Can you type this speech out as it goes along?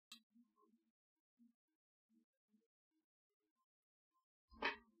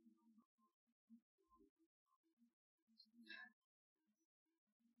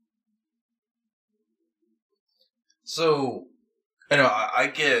So, I know I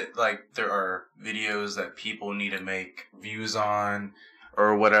get like there are videos that people need to make views on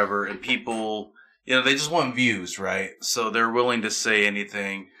or whatever, and people, they just want views, right? So they're willing to say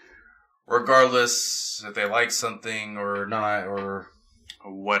anything, regardless if they like something or not or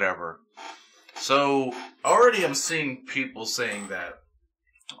whatever. So already I'm seeing people saying that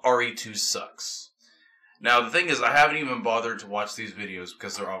RE2 sucks. Now the thing is, I haven't even bothered to watch these videos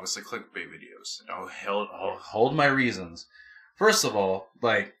because they're obviously clickbait videos. I'll hold my reasons. First of all,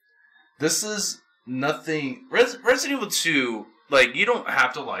 like, this is nothing. Resident Evil 2, like, you don't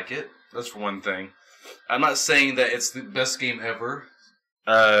have to like it. That's for one thing. I'm not saying that it's the best game ever.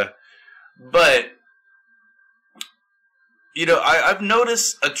 But, I've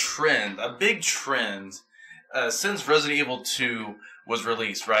noticed a trend, a big trend, since Resident Evil 2 was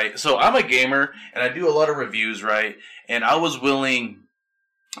released, right? So I'm a gamer, and I do a lot of reviews, right? And I was willing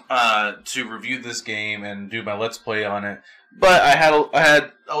to review this game and do my Let's Play on it. But I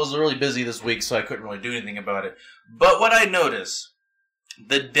was really busy this week, so I couldn't really do anything about it. But what I noticed,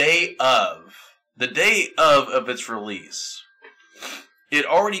 the day of its release, it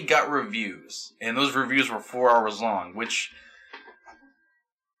already got reviews, and those reviews were 4 hours long, which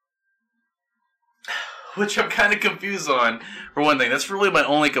I'm kind of confused on, for one thing. That's really my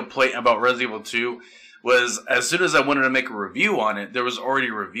only complaint about Resident Evil 2, was as soon as I wanted to make a review on it, there was already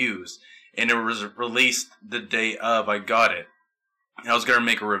reviews, and it was released the day of I got it. And I was going to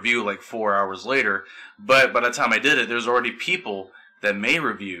make a review like 4 hours later, but by the time I did it, there's already people that made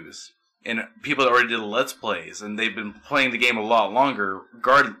reviews, and people that already did Let's Plays, and they've been playing the game a lot longer,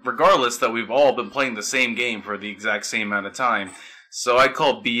 regardless that we've all been playing the same game for the exact same amount of time. So I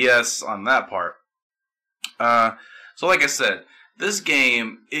call BS on that part. So like I said, this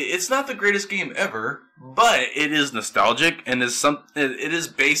game, it's not the greatest game ever, but it is nostalgic, and it is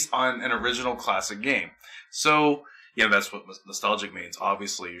based on an original classic game. So, yeah, that's what nostalgic means.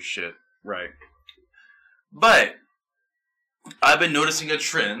 Obviously, your shit, right? But I've been noticing a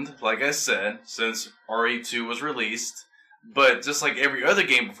trend, like I said, since RE2 was released, but just like every other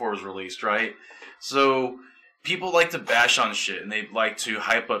game before it was released, right? So people like to bash on shit, and they like to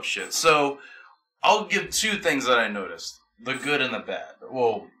hype up shit. So I'll give two things that I noticed. The good and the bad.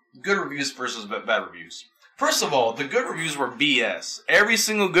 Well, good reviews versus bad reviews. First of all, the good reviews were BS. Every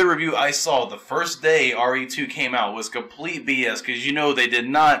single good review I saw the first day RE2 came out was complete BS, because they did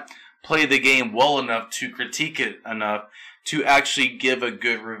not play the game well enough to critique it enough to actually give a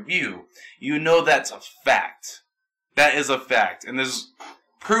good review. That's a fact. That is a fact. And there's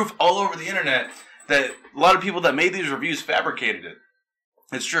proof all over the internet that a lot of people that made these reviews fabricated it.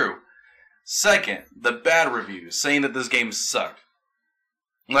 It's true. Second, the bad reviews, saying that this game sucked.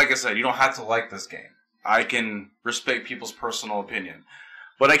 Like I said, you don't have to like this game. I can respect people's personal opinion.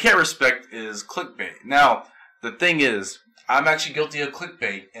 What I can't respect is clickbait. Now, the thing is, I'm actually guilty of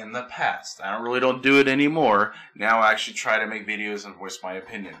clickbait in the past. I really don't do it anymore. Now I actually try to make videos and voice my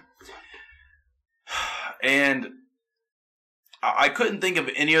opinion. And I couldn't think of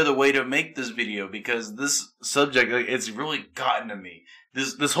any other way to make this video, because this subject, it's really gotten to me.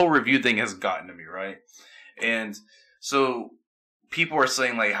 This whole review thing has gotten to me, right? And so people are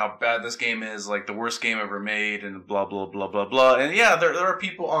saying like how bad this game is, like the worst game ever made, and blah blah blah blah blah. And yeah, there are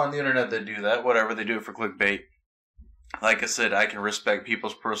people on the internet that do that. Whatever, they do it for clickbait. Like I said, I can respect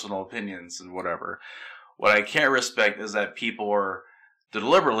people's personal opinions and whatever. What I can't respect is that people are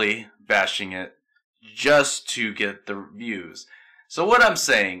deliberately bashing it just to get the views. So what I'm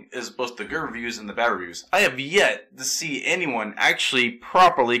saying is both the good reviews and the bad reviews. I have yet to see anyone actually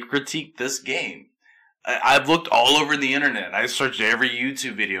properly critique this game. I've looked all over the internet. I searched every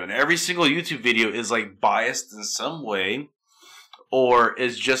YouTube video, and every single YouTube video is like biased in some way, or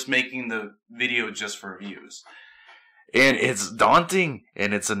is just making the video just for views. And it's daunting,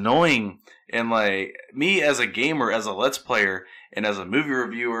 and it's annoying, and like, me as a gamer, as a Let's Player, and as a movie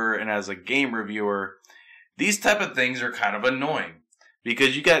reviewer, and as a game reviewer, these type of things are kind of annoying.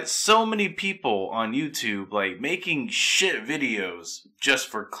 Because you got so many people on YouTube, like, making shit videos just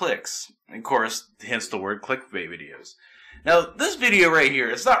for clicks. And of course, hence the word clickbait videos. Now, this video right here,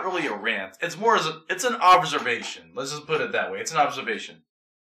 it's not really a rant. It's more it's an observation. Let's just put it that way. It's an observation.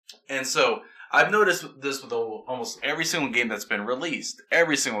 And so, I've noticed this with almost every single game that's been released.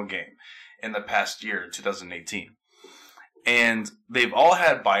 Every single game in the past year, 2018. And they've all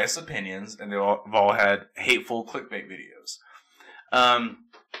had biased opinions, and they've all had hateful clickbait videos.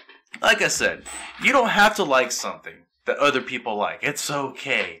 Like I said, you don't have to like something that other people like. It's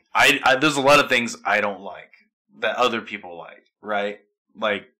okay. There's a lot of things I don't like that other people like, right?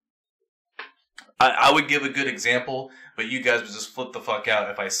 Like, I would give a good example, but you guys would just flip the fuck out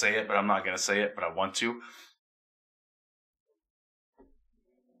if I say it, but I'm not going to say it, but I want to.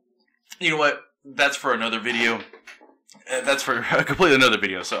 You know what? That's for another video. That's for a completely another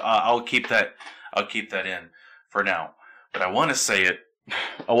video. So I'll keep that. I'll keep that in for now. But I want to say it.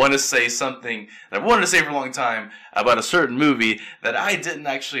 I want to say something that I've wanted to say for a long time about a certain movie that I didn't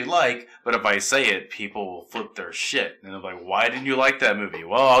actually like, but if I say it, people will flip their shit. And they're like, why didn't you like that movie?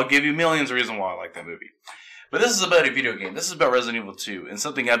 Well, I'll give you millions of reasons why I like that movie. But this is about a video game. This is about Resident Evil 2, and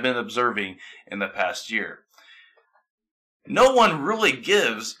something I've been observing in the past year. No one really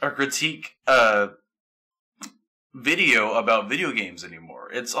gives a critique video about video games anymore.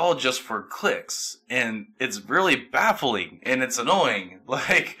 It's all just for clicks, and it's really baffling, and it's annoying.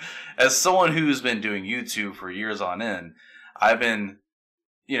 Like, as someone who's been doing YouTube for years on end, I've been,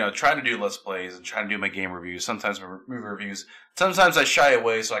 trying to do Let's Plays and trying to do my game reviews, sometimes my movie reviews. Sometimes I shy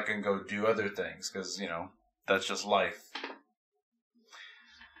away so I can go do other things, because, that's just life.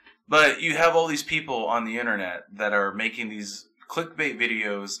 But you have all these people on the internet that are making these clickbait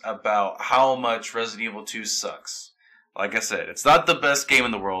videos about how much Resident Evil 2 sucks. Like I said, it's not the best game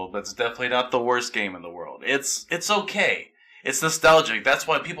in the world, but it's definitely not the worst game in the world. It's okay. It's nostalgic. That's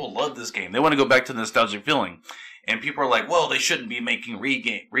why people love this game. They want to go back to the nostalgic feeling. And people are like, well, they shouldn't be making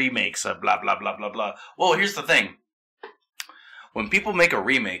remakes of blah, blah, blah, blah, blah. Well, here's the thing. When people make a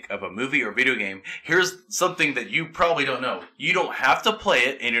remake of a movie or video game, here's something that you probably don't know. You don't have to play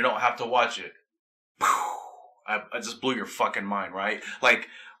it, and you don't have to watch it. I just blew your fucking mind, right? Like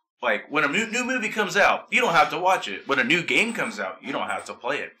when a new movie comes out, you don't have to watch it. When a new game comes out, you don't have to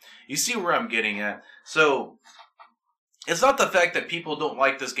play it. You see where I'm getting at? So, it's not the fact that people don't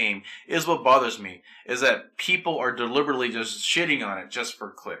like this game is what bothers me. Is that people are deliberately just shitting on it just for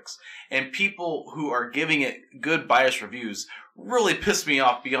clicks. And people who are giving it good biased reviews really piss me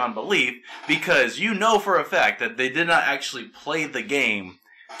off beyond belief, because you know for a fact that they did not actually play the game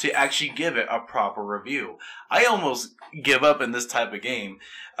to actually give it a proper review. I almost give up in this type of game.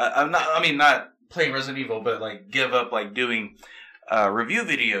 Not playing Resident Evil, but give up doing review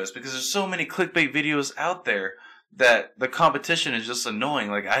videos, because there's so many clickbait videos out there that the competition is just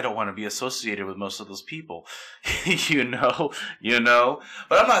annoying. I don't want to be associated with most of those people. you know.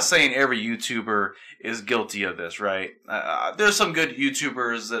 But I'm not saying every YouTuber is guilty of this, right? There's some good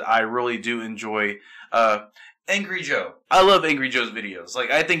YouTubers that I really do enjoy. Angry Joe. I love Angry Joe's videos.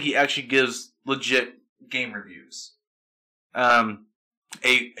 I think he actually gives legit game reviews. A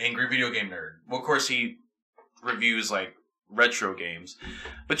angry video game nerd. Well, of course, he reviews, retro games.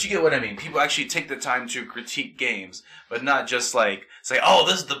 But you get what I mean. People actually take the time to critique games, but not just say, oh,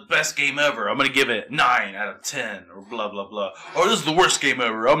 this is the best game ever, I'm going to give it 9 out of 10, or blah, blah, blah. Or this is the worst game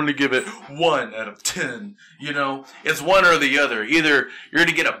ever, I'm going to give it 1 out of 10. It's one or the other. Either you're going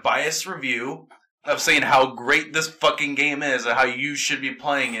to get a biased review of saying how great this fucking game is, and how you should be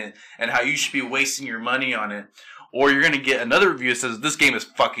playing it, and how you should be wasting your money on it, or you're gonna get another review that says this game is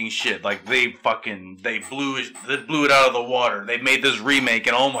fucking shit. They blew it out of the water. They made this remake,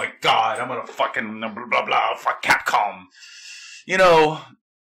 and oh my god, I'm gonna fucking blah blah blah, fuck Capcom.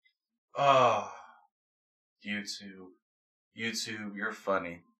 YouTube, you're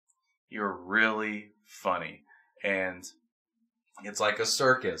funny. You're really funny, and it's like a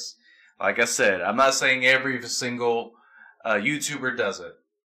circus. Like I said, I'm not saying every single YouTuber does it,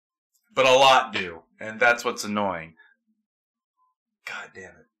 but a lot do, and that's what's annoying. God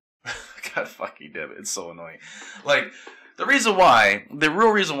damn it. God fucking damn it, it's so annoying. The real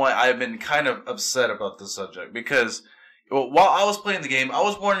reason why I've been kind of upset about this subject, because while I was playing the game, I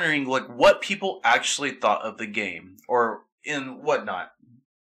was wondering, what people actually thought of the game, or in whatnot.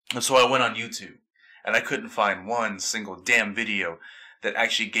 And so I went on YouTube, and I couldn't find one single damn video that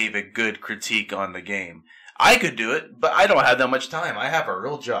actually gave a good critique on the game. I could do it, but I don't have that much time. I have a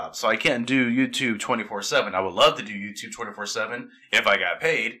real job, so I can't do YouTube 24/7. I would love to do YouTube 24/7 if I got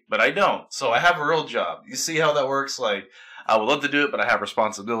paid, but I don't. So I have a real job. You see how that works? I would love to do it, but I have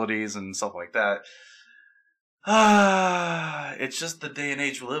responsibilities and stuff like that. It's just the day and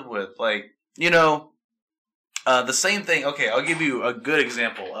age we live with. The same thing. Okay, I'll give you a good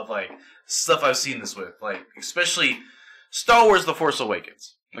example of stuff I've seen this with. Especially Star Wars The Force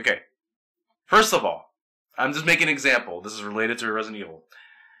Awakens. Okay. First of all, I'm just making an example. This is related to Resident Evil.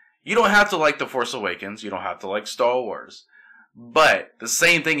 You don't have to like The Force Awakens. You don't have to like Star Wars. But the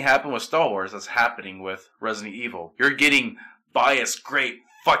same thing happened with Star Wars that's happening with Resident Evil. You're getting biased, great,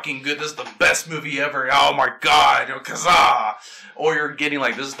 fucking good, this is the best movie ever, oh my god, kazaa! Or you're getting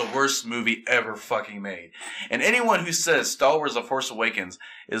this is the worst movie ever fucking made. And anyone who says Star Wars The Force Awakens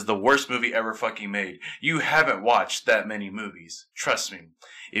is the worst movie ever fucking made, you haven't watched that many movies. Trust me.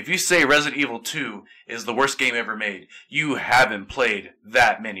 If you say Resident Evil 2 is the worst game ever made, you haven't played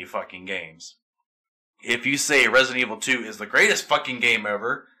that many fucking games. If you say Resident Evil 2 is the greatest fucking game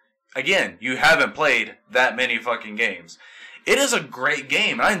ever, again, you haven't played that many fucking games. It is a great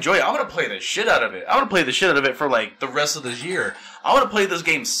game, and I enjoy it. I want to play the shit out of it. I want to play the shit out of it for, like, the rest of this year. I want to play this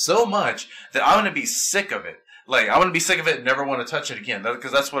game so much that I'm going to be sick of it. Like, I want to be sick of it and never want to touch it again.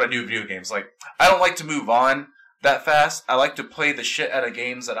 Because that's what I do with video games. Like, I don't like to move on that fast. I like to play the shit out of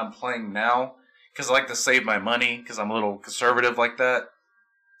games that I'm playing now. Because I like to save my money. Because I'm a little conservative like that.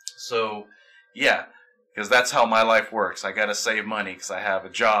 So, yeah. Because that's how my life works. I got to save money because I have a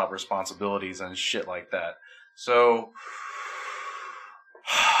job, responsibilities, and shit like that. So...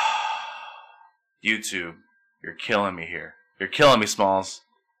 YouTube, you're killing me here. You're killing me, Smalls.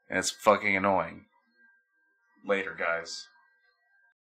 And it's fucking annoying. Later, guys.